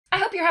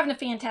hope you're having a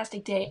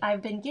fantastic day.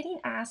 I've been getting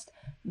asked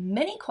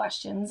many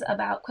questions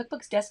about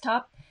QuickBooks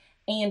Desktop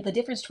and the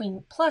difference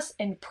between Plus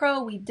and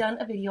Pro. We've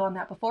done a video on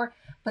that before,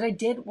 but I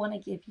did want to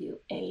give you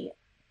a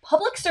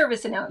public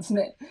service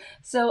announcement.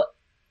 So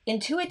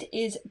Intuit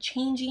is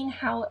changing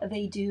how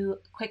they do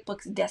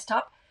QuickBooks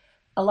Desktop.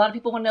 A lot of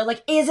people want to know,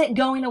 like, is it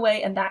going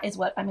away? And that is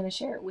what I'm going to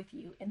share with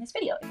you in this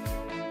video.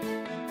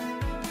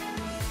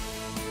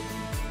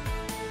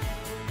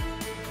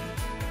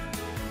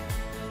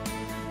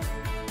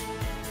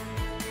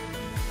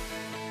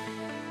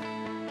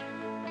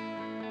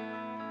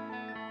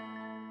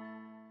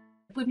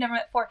 If we've never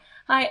met before,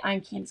 hi,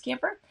 I'm Candus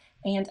Kampfer,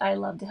 and I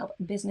love to help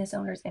business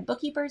owners and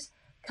bookkeepers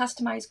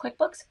customize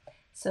QuickBooks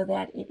so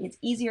that it is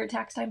easier at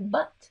tax time,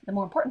 but the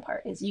more important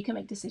part is you can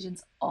make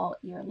decisions all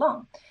year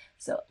long.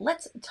 So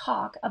let's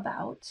talk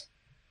about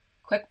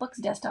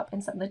QuickBooks Desktop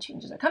and some of the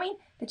changes that are coming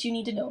that you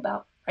need to know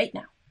about right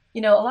now.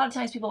 You know, a lot of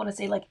times people want to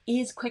say, like,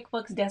 is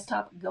QuickBooks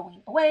Desktop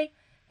going away?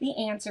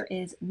 The answer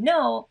is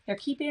no, they're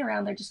keeping it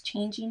around, they're just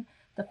changing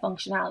the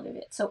functionality of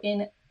it. So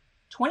in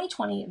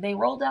 2020, they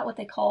rolled out what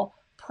they call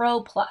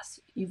Pro Plus.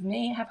 You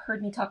may have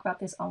heard me talk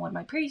about this on one of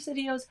my previous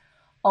videos.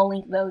 I'll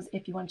link those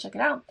if you want to check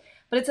it out.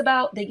 But it's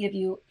about, they give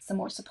you some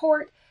more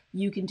support.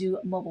 You can do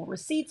mobile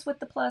receipts with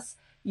the Plus.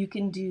 You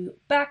can do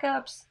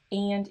backups,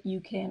 and you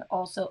can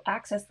also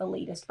access the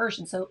latest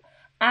version. So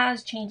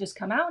as changes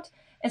come out,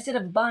 instead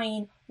of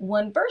buying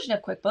one version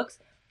of QuickBooks,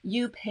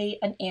 you pay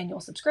an annual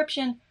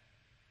subscription.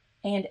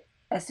 And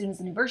as soon as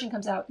the new version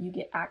comes out, you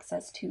get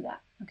access to that.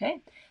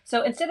 Okay.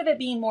 So instead of it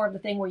being more of the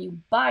thing where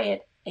you buy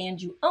it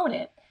and you own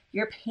it,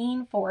 you're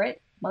paying for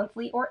it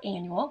monthly or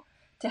annual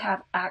to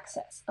have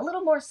access. A little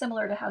more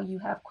similar to how you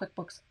have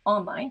QuickBooks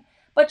Online,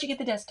 but you get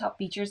the desktop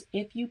features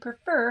if you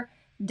prefer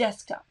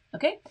desktop,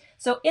 okay?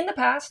 So in the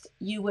past,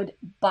 you would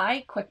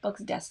buy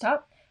QuickBooks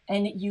Desktop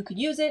and you could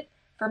use it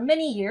for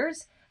many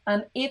years.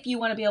 If you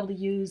want to be able to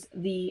use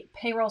the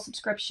payroll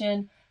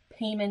subscription,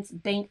 payments,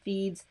 bank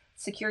feeds,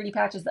 security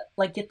patches,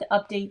 like get the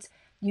updates,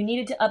 you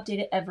needed to update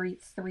it every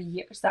 3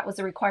 years. That was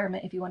the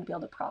requirement if you want to be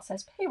able to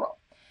process payroll.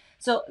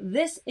 So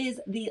this is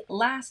the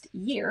last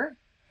year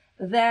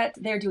that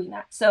they're doing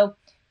that. So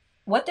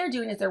what they're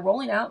doing is they're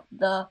rolling out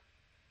the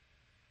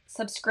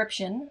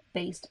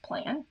subscription-based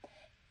plan.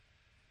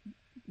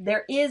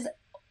 There is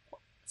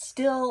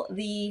still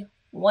the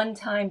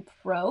one-time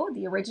Pro,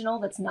 the original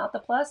that's not the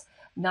Plus,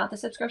 not the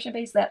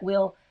subscription-based, that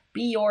will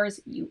be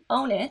yours. You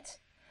own it,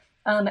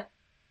 and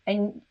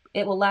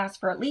it will last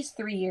for at least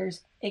 3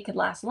 years. It could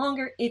last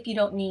longer if you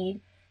don't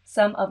need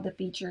some of the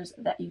features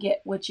that you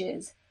get, which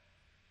is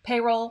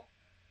payroll,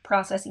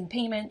 processing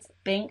payments,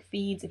 bank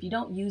feeds. If you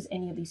don't use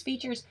any of these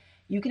features,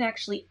 you can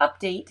actually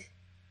update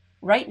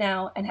right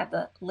now and have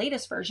the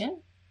latest version,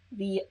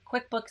 the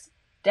QuickBooks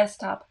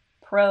Desktop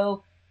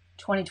Pro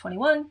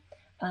 2021.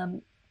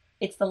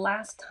 It's the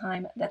last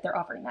time that they're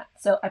offering that.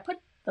 So I put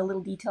the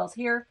little details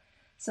here,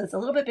 so it's a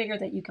little bit bigger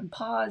that you can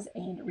pause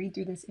and read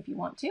through this if you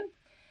want to.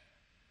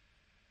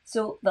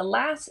 So the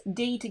last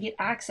day to get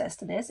access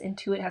to this,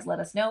 Intuit has let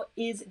us know,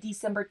 is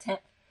December 10th.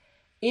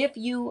 If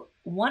you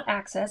want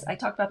access, I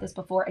talked about this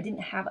before, I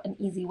didn't have an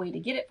easy way to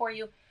get it for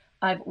you.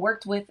 I've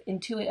worked with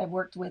Intuit, I've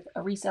worked with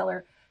a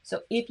reseller.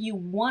 So if you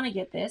want to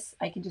get this,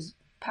 I can just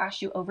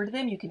pass you over to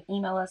them. You can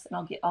email us and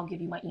I'll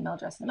give you my email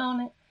address in a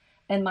moment.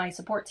 And my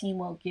support team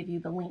will give you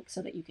the link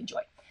so that you can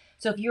join.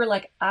 So if you're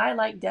like, I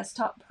like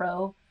Desktop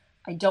Pro,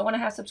 I don't want to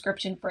have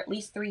subscription for at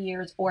least 3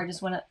 years, or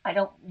I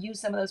don't use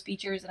some of those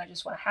features and I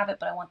just want to have it,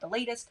 but I want the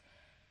latest,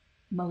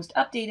 most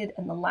updated,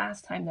 and the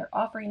last time they're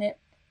offering it,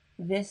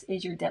 this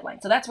is your deadline.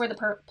 So that's where the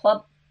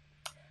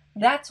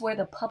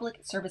public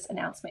service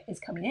announcement is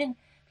coming in,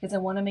 because I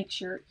want to make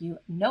sure you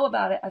know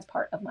about it as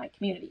part of my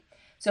community.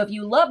 So if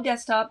you love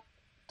desktop,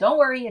 don't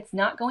worry, it's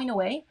not going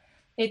away.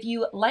 If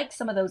you like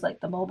some of those, like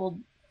the mobile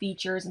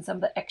features and some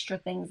of the extra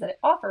things that it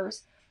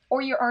offers,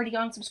 or you're already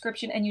on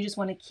subscription and you just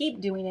want to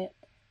keep doing it,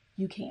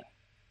 you can.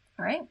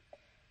 All right.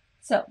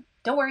 So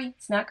don't worry,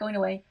 it's not going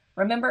away.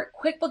 Remember,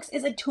 QuickBooks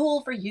is a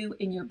tool for you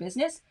in your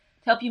business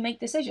to help you make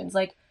decisions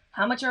like,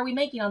 how much are we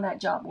making on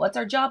that job? What's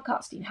our job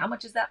costing? How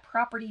much is that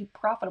property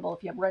profitable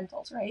if you have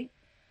rentals, right?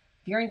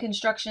 If you're in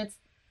construction, it's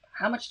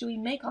how much do we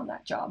make on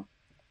that job?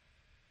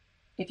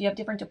 If you have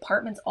different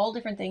departments, all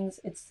different things,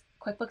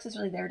 QuickBooks is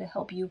really there to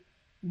help you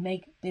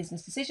make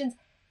business decisions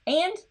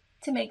and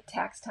to make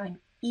tax time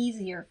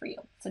easier for you.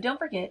 So don't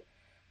forget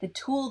the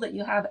tool that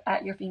you have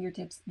at your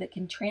fingertips that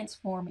can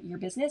transform your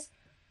business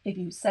if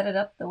you set it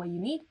up the way you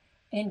need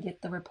and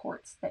get the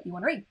reports that you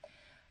want to read.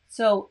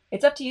 So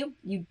it's up to you.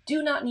 You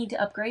do not need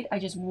to upgrade. I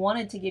just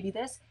wanted to give you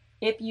this.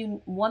 If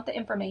you want the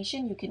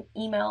information, you can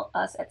email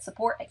us at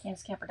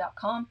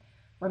support@canduskampfer.com.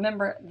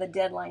 Remember, the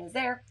deadline is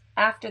there.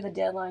 After the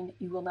deadline,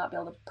 you will not be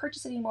able to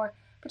purchase it anymore,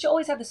 but you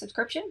always have the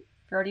subscription.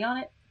 If you're already on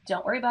it,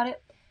 don't worry about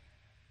it.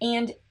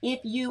 And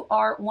if you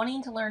are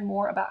wanting to learn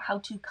more about how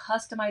to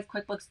customize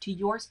QuickBooks to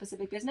your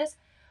specific business,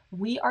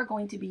 we are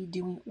going to be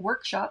doing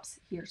workshops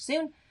here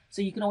soon.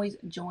 So you can always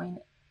join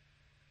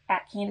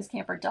at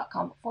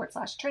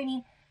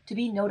canduskampfer.com/training to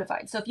be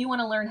notified. So if you want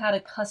to learn how to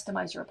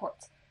customize your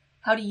reports,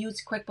 how to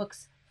use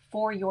QuickBooks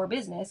for your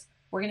business,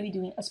 we're going to be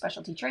doing a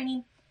specialty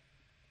training.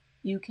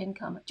 You can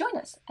come join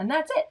us. And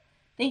that's it.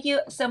 Thank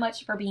you so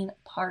much for being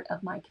part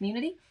of my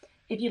community.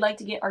 If you'd like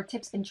to get our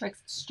tips and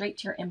tricks straight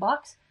to your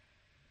inbox,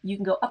 you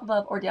can go up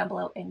above or down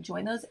below and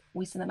join those.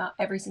 We send them out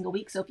every single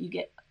week. So if you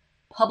get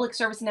public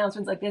service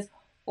announcements like this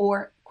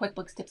or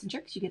QuickBooks tips and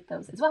tricks, you get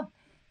those as well.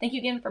 Thank you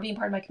again for being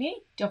part of my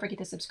community. Don't forget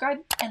to subscribe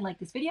and like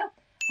this video.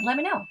 And let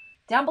me know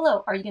down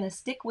below, are you going to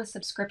stick with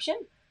subscription?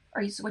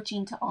 Are you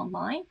switching to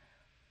online?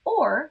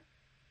 Or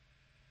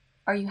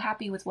are you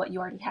happy with what you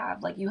already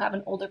have? Like you have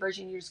an older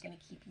version, you're just going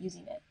to keep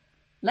using it.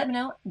 Let me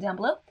know down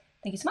below.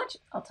 Thank you so much.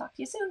 I'll talk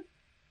to you soon.